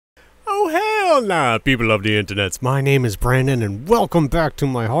Hola, people of the internets. My name is Brandon, and welcome back to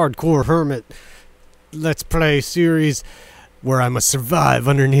my Hardcore Hermit Let's Play series, where I must survive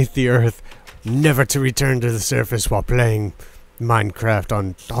underneath the earth, never to return to the surface while playing Minecraft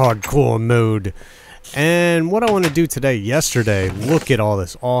on Hardcore Mode. And what I want to do today, yesterday, look at all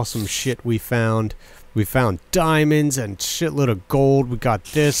this awesome shit we found. We found diamonds and shitload of gold. We got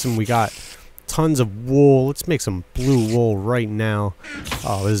this, and we got tons of wool. Let's make some blue wool right now.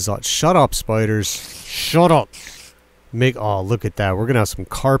 Oh, this is shut up, spiders. Shut up. Oh, look at that. We're gonna have some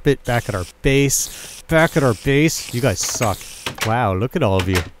carpet back at our base. Back at our base. You guys suck. Wow, look at all of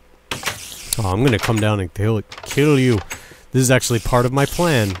you. Oh, I'm gonna come down and kill you. This is actually part of my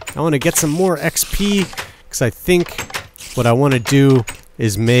plan. I want to get some more XP because I think what I want to do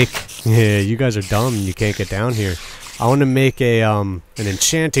is make. Yeah, you guys are dumb. You can't get down here. I want to make a an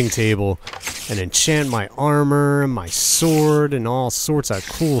enchanting table and enchant my armor and my sword and all sorts of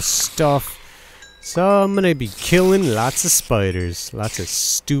cool stuff. So I'm gonna be killing lots of spiders, lots of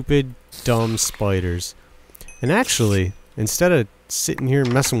stupid, dumb spiders. And actually, instead of sitting here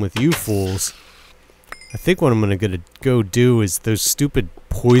messing with you fools, I think what I'm gonna go do is those stupid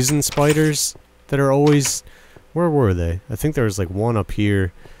poison spiders that are always. Where were they? I think there was like one up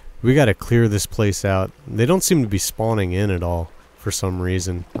here. We gotta clear this place out. They don't seem to be spawning in at all for some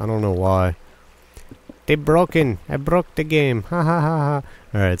reason. I don't know why. They broken. I broke the game. Ha ha ha ha.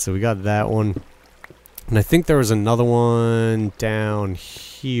 Alright, so we got that one. And I think there was another one down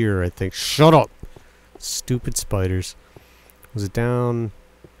here, I think. Shut up! Stupid spiders. Was it down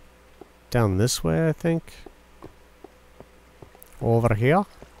this way, I think? Over here?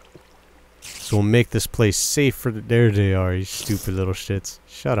 So we'll make this place safe for the— there they are, you stupid little shits.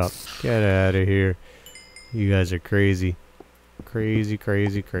 Shut up. Get out of here. You guys are crazy. Crazy,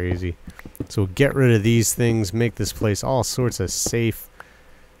 crazy, crazy. So we'll get rid of these things, make this place all sorts of safe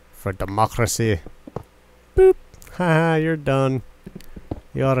for democracy. Boop. Haha, you're done.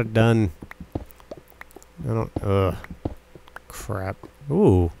 You're done. Crap.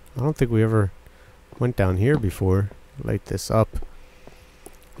 Ooh, I don't think we ever went down here before. Light this up.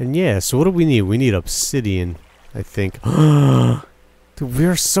 And yeah, so what do we need? We need obsidian, I think. Dude,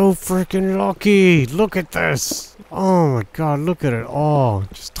 we're so freaking lucky! Look at this! Oh my god, look at it all!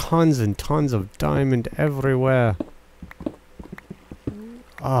 Just tons and tons of diamond everywhere.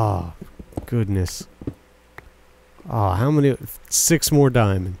 Oh, goodness. Oh, how many? 6 more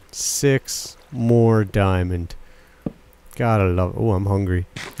diamond. 6 more diamond. Gotta love it. Oh, I'm hungry.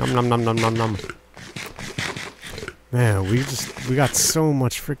 Nom nom nom nom nom nom. Man, we got so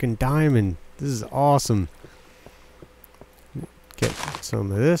much freaking diamond. This is awesome. Get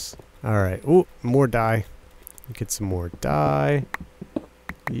some of this. Alright. Ooh, more dye. Get some more dye.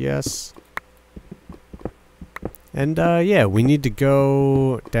 Yes. And yeah, we need to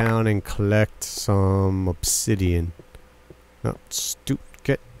go down and collect some obsidian. No,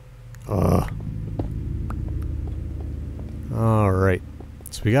 get. Alright.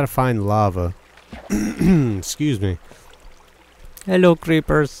 So we gotta find lava. Excuse me. Hello,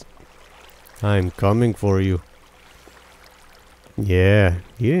 creepers. I'm coming for you. Yeah,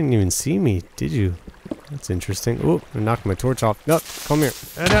 you didn't even see me, did you? That's interesting. Oh, I knocked my torch off. No, come here.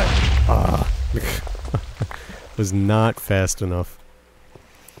 Was not fast enough.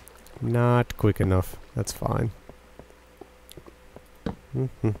 Not quick enough. That's fine.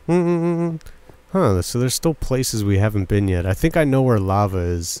 Huh, so there's still places we haven't been yet. I think I know where lava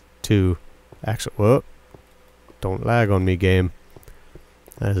is, too. Actually, whoa. Don't lag on me, game.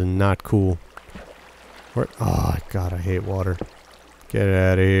 That is not cool. Oh, God, I hate water. Get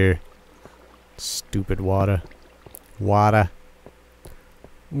out of here. Stupid water. Water.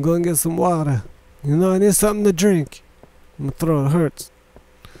 I'm gonna get some water. You know, I need something to drink. My throat hurts.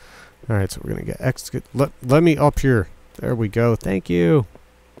 Alright, so we're gonna get extra. Let me up here. There we go. Thank you.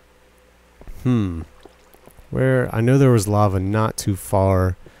 Where? I know there was lava not too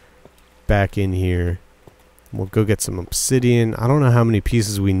far back in here. We'll go get some obsidian. I don't know how many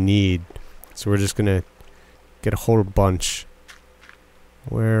pieces we need, so we're just gonna get a whole bunch.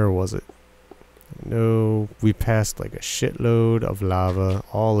 Where was it? No, we passed like a shitload of lava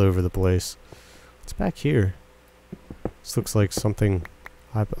all over the place. What's back here? This looks like something.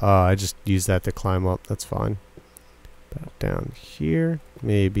 I just used that to climb up. That's fine. About down here,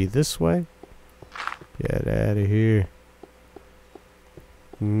 maybe this way. Get out of here.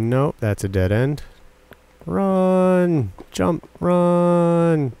 Nope, that's a dead end. Run! Jump!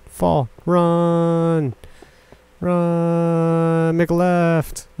 Run! Fall! Run! Run! Make a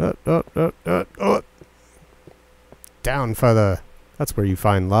left! Down further! That's where you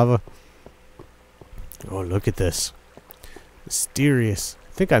find lava. Oh, look at this. Mysterious.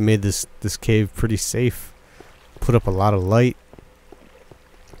 I think I made this cave pretty safe. Put up a lot of light.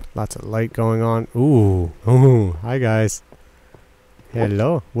 Lots of light going on. Ooh. Ooh. Hi, guys.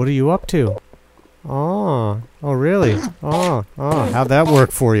 Hello. What are you up to? Oh. Oh, really? Oh. Oh. How'd that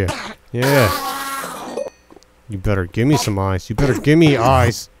work for you? Yeah. You better give me some eyes. You better give me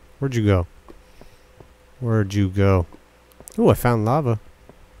eyes. Where'd you go? Where'd you go? Ooh, I found lava.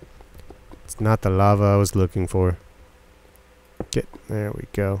 It's not the lava I was looking for. There we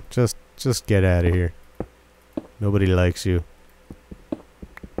go. Just get out of here. Nobody likes you.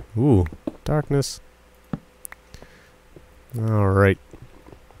 Ooh, darkness. Alright.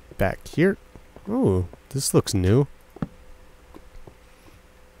 Back here. Ooh, this looks new.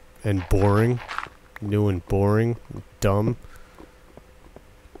 And boring. New and boring. Dumb.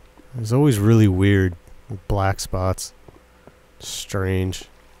 It's always really weird. With black spots. Strange.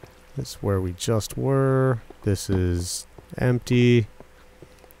 This is where we just were. This is empty.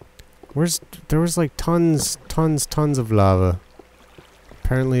 There was like tons of lava.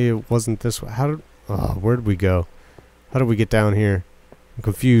 Apparently it wasn't this way. Where'd we go? How did we get down here? I'm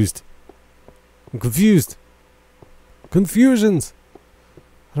confused. I'm confused. Confusions.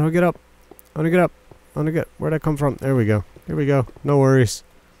 How do I get up? How do I get up? How do I get? Where'd I come from? There we go. Here we go. No worries.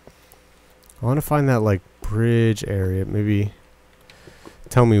 I want to find that like bridge area. Maybe.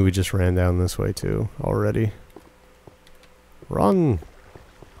 Tell me we just ran down this way too already. Run.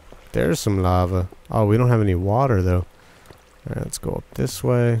 There's some lava. Oh, we don't have any water though. Alright, let's go up this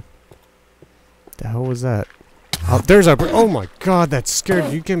way. The hell was that? Oh, there's our... Oh my god, that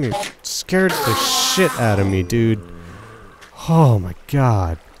scared... You scared the shit out of me, dude. Oh my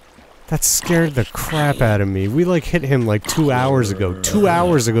god. That scared the crap out of me. We like hit him like 2 hours ago. 2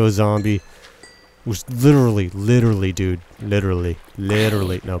 hours ago, zombie. Was literally, dude. Literally.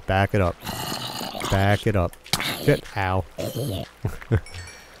 No, back it up. Back it up. Get... Ow. It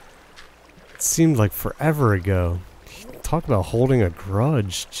seemed like forever ago. Talk about holding a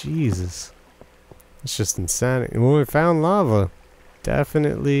grudge. Jesus. It's just insanity. Well, we found lava.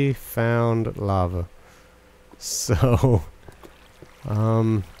 Definitely found lava. So,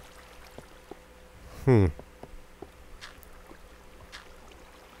 I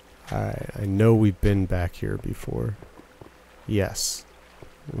know we've been back here before. Yes.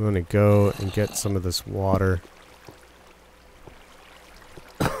 I'm gonna go and get some of this water.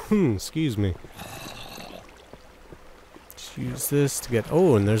 Excuse me. Let's use this to get...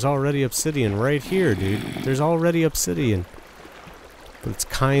 Oh, and there's already obsidian right here, dude. There's already obsidian. But it's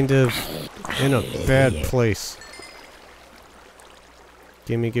kind of in a bad place.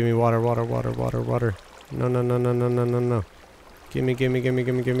 Gimme water. No. Gimme.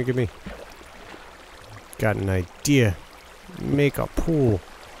 Got an idea. Make a pool.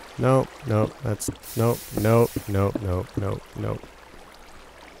 Nope. That's... Nope.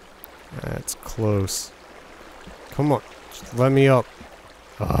 That's close. Come on. Just let me up.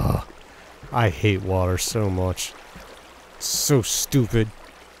 Ugh. I hate water so much. It's so stupid.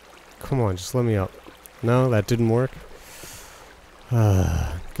 Come on, just let me up. No, that didn't work.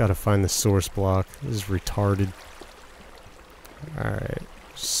 Gotta find the source block. This is retarded. Alright.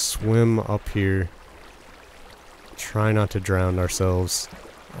 Swim up here. Try not to drown ourselves.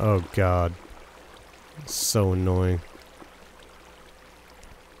 Oh god. So annoying.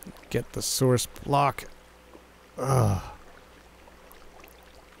 Get the source block. Ugh.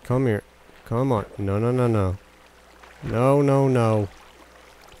 Come here. Come on. No. No.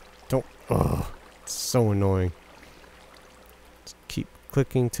 Don't. Ugh. It's so annoying. Just keep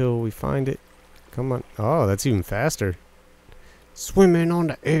clicking till we find it. Come on. Oh, that's even faster. Swimming on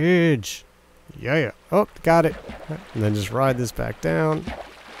the edge. Yeah. Oh, got it. And then just ride this back down.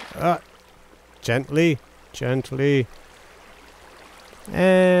 Gently.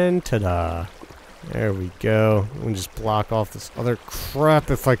 And ta-da. There we go. We'll just block off this other crap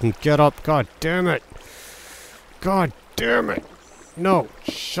if I can get up. God damn it. No.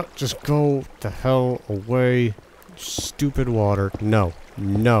 Just go the hell away. Stupid water. No.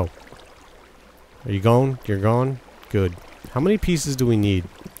 Are you going? You're gone? Good. How many pieces do we need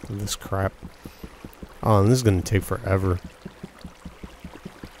of this crap? Oh, and this is gonna take forever.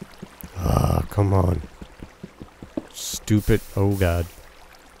 Come on. Stupid. Oh god.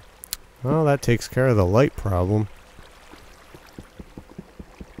 Well, that takes care of the light problem.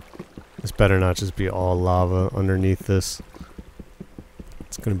 This better not just be all lava underneath this.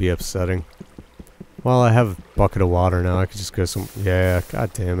 It's gonna be upsetting. Well, I have a bucket of water now. I could just go some... Yeah,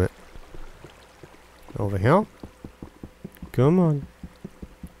 god damn it. Over here? Come on.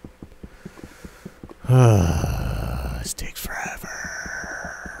 This takes forever.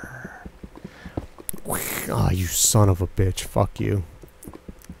 Oh, you son of a bitch. Fuck you.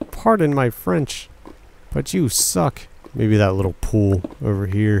 Pardon my French, but you suck. Maybe that little pool over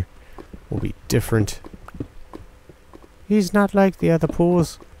here will be different. He's not like the other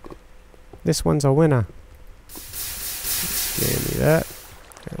pools. This one's a winner. Give me that.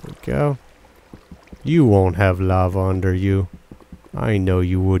 There we go. You won't have lava under you. I know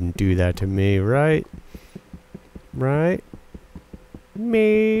you wouldn't do that to me, right? Right?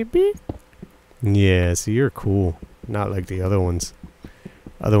 Maybe? Yeah, so you're cool. Not like the other ones.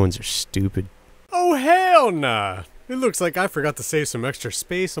 Other ones are stupid. Oh, hell nah! It looks like I forgot to save some extra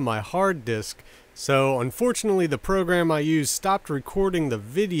space on my hard disk. So, unfortunately, the program I used stopped recording the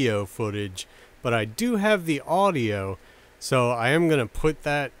video footage, but I do have the audio, so I am going to put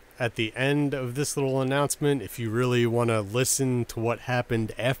that at the end of this little announcement if you really want to listen to what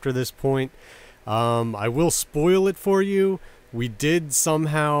happened after this point. I will spoil it for you. We did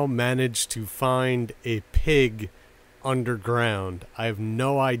somehow manage to find a pig underground. I have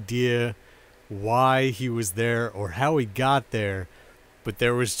no idea why he was there or how he got there, but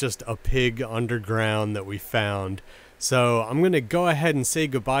there was just a pig underground that we found. So I'm going to go ahead and say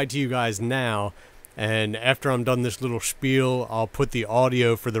goodbye to you guys now, and after I'm done this little spiel, I'll put the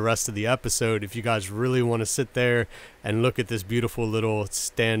audio for the rest of the episode if you guys really want to sit there and look at this beautiful little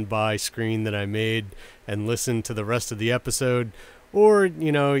standby screen that I made and listen to the rest of the episode. Or,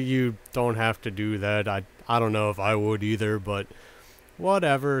 you know, you don't have to do that. I don't know if I would either, but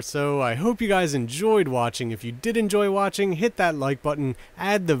whatever. So I hope you guys enjoyed watching. If you did enjoy watching, hit that like button,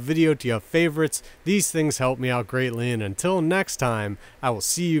 add the video to your favorites. These things help me out greatly, and until next time, I will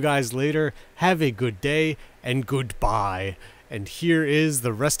see you guys later. Have a good day, and goodbye. And here is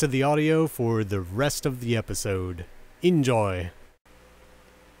the rest of the audio for the rest of the episode. Enjoy.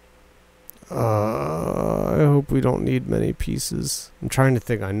 I hope we don't need many pieces. I'm trying to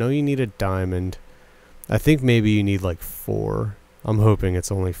think. I know you need a diamond. I think maybe you need like 4. I'm hoping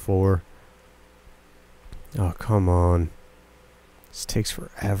it's only 4. Oh, come on. This takes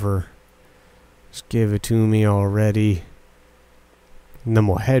forever. Just give it to me already. And then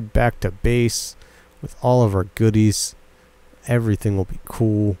we'll head back to base with all of our goodies. Everything will be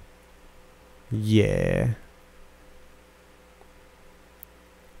cool. Yeah.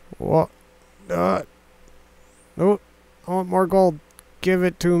 What? No. I want more gold. Give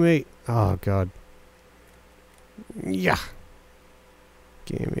it to me. Oh, God. Yeah.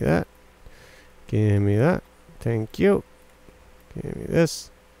 Give me that. Give me that. Thank you. Give me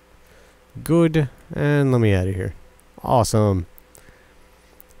this. Good. And let me out of here. Awesome.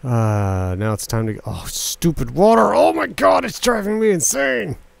 Now it's time to... Oh, stupid water. Oh my God, it's driving me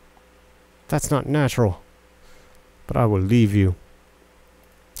insane. That's not natural. But I will leave you.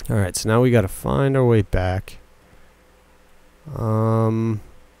 Alright, so now we gotta find our way back. I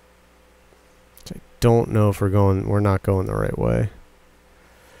don't know if we're not going the right way.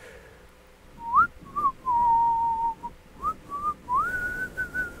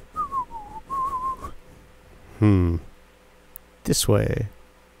 This way.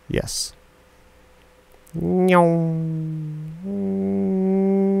 Yes.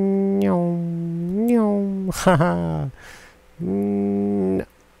 Haha.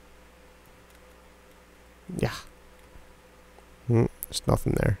 Yeah. There's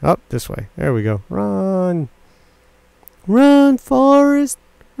nothing there. Oh, this way. There we go. Run. Run, Forest.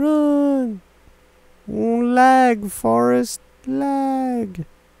 Run. Lag, Forest. Lag.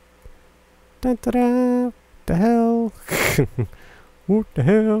 Dun, da, da. What the hell? What the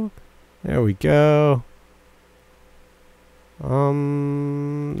hell? There we go.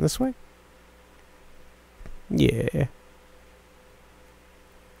 This way? Yeah.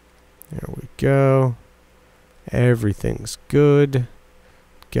 There we go. Everything's good.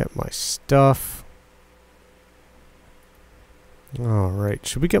 Get my stuff. Alright,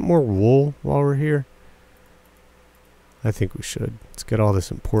 should we get more wool while we're here? I think we should. Let's get all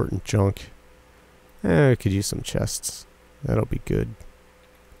this important junk. We could use some chests. That'll be good.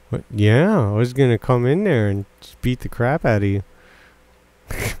 What? Yeah, I was gonna come in there and just beat the crap out of you.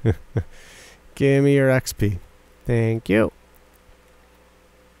 Give me your XP. Thank you.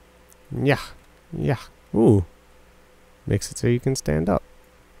 Yeah. Yeah. Ooh. Makes it so you can stand up.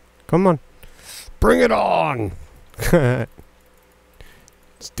 Come on. Bring it on! Let's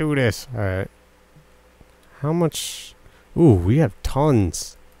do this. Alright. How much? Ooh, we have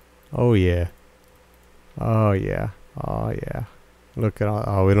tons. Oh, yeah. Oh, yeah. Oh, yeah. Look at all.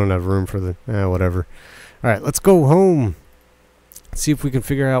 Oh, we don't have room for the... whatever. Alright, let's go home. See if we can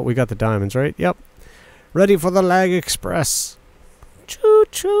figure out... We got the diamonds, right? Yep. Ready for the Lag Express.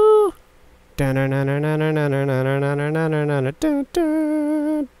 Choo-choo.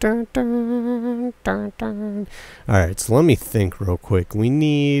 Alright, so let me think real quick. We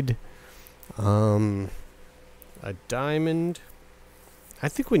need a diamond. I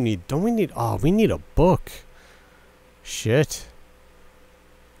think we need, don't we need, oh, we need a book. Shit.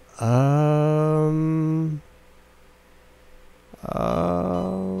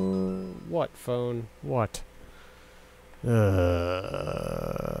 What phone? What? Lag.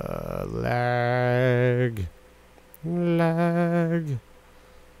 Lag.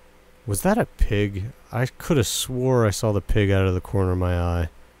 Was that a pig? I could have swore I saw the pig out of the corner of my eye.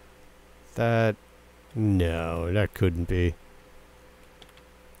 That... No, that couldn't be.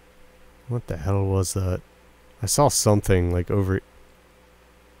 What the hell was that? I saw something like over...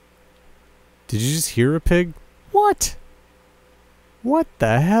 Did you just hear a pig? What? What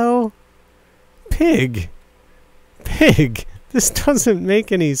the hell? Pig! Pig! This doesn't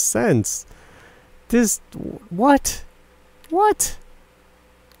make any sense. This... What? What?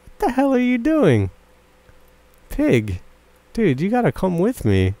 What the hell are you doing? Pig. Dude, you gotta come with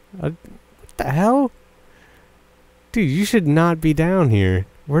me. What the hell? Dude, you should not be down here.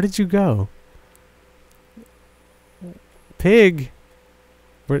 Where did you go? Pig!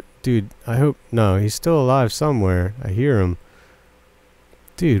 Where, dude, I hope... No, he's still alive somewhere. I hear him.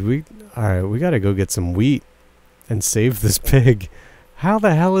 Dude, alright, we gotta go get some wheat and save this pig. How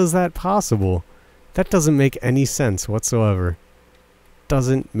the hell is that possible? That doesn't make any sense whatsoever.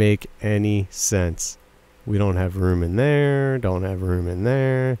 Doesn't make any sense. We don't have room in there. Don't have room in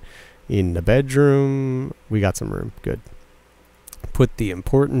there. In the bedroom. We got some room. Good. Put the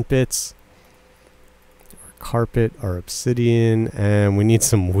important bits. Our carpet, our obsidian, and we need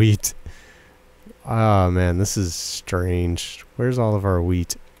some wheat. Ah, man, this is strange. Where's all of our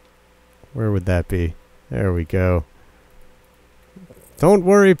wheat? Where would that be? There we go. Don't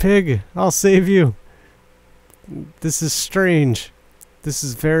worry, pig. I'll save you. This is strange. This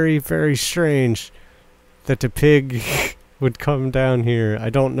is very, very strange that a pig would come down here. I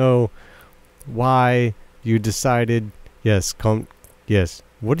don't know why you decided... Yes, come... Yes.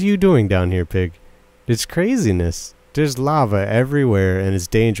 What are you doing down here, pig? It's craziness. There's lava everywhere and it's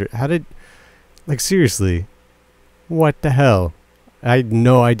dangerous. How did... Like, seriously. What the hell? I had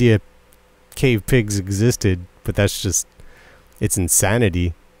no idea cave pigs existed, but that's just... It's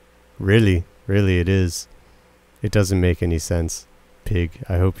insanity. Really. Really it is. It doesn't make any sense. Pig,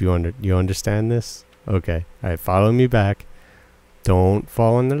 I hope you understand this? Okay. Alright, follow me back. Don't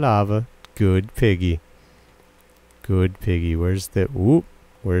fall in the lava. Good piggy. Good piggy. Where's the... Whoop.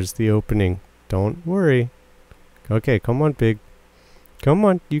 Where's the opening? Don't worry. Okay, come on, pig. Come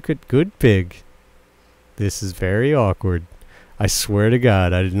on. You could... Good pig. This is very awkward. I swear to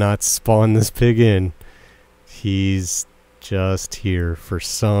God, I did not spawn this pig in. He's just here for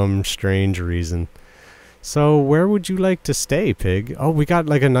some strange reason. So, where would you like to stay, pig? Oh, we got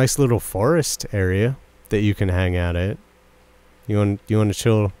like a nice little forest area that you can hang out at. You want to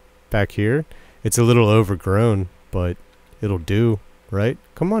chill back here? It's a little overgrown, but it'll do, right?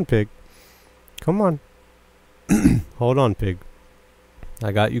 Come on, pig. Come on. Hold on, pig.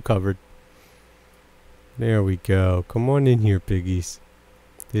 I got you covered. There we go. Come on in here, piggies.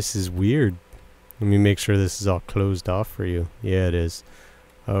 This is weird. Let me make sure this is all closed off for you. Yeah, it is.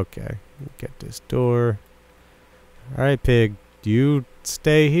 Okay. Get this door. Alright, pig. You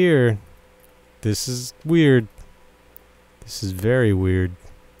stay here. This is weird. This is very weird.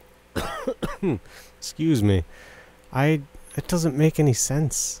 Excuse me. It doesn't make any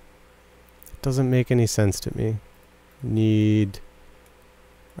sense. It doesn't make any sense to me.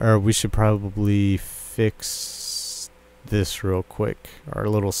 Or we should probably fix this real quick. Our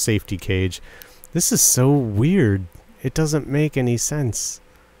little safety cage. This is so weird. It doesn't make any sense.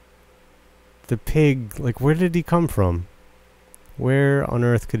 The pig, like, where did he come from? Where on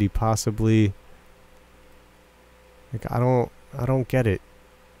earth could he possibly... Like, I don't get it.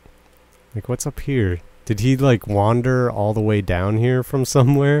 Like, what's up here? Did he, like, wander all the way down here from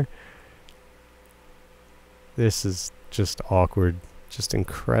somewhere? This is just awkward. Just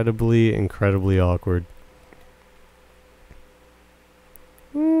incredibly, incredibly awkward.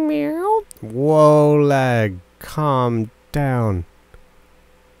 Meow. Whoa, lag. Calm down.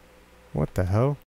 What the hell?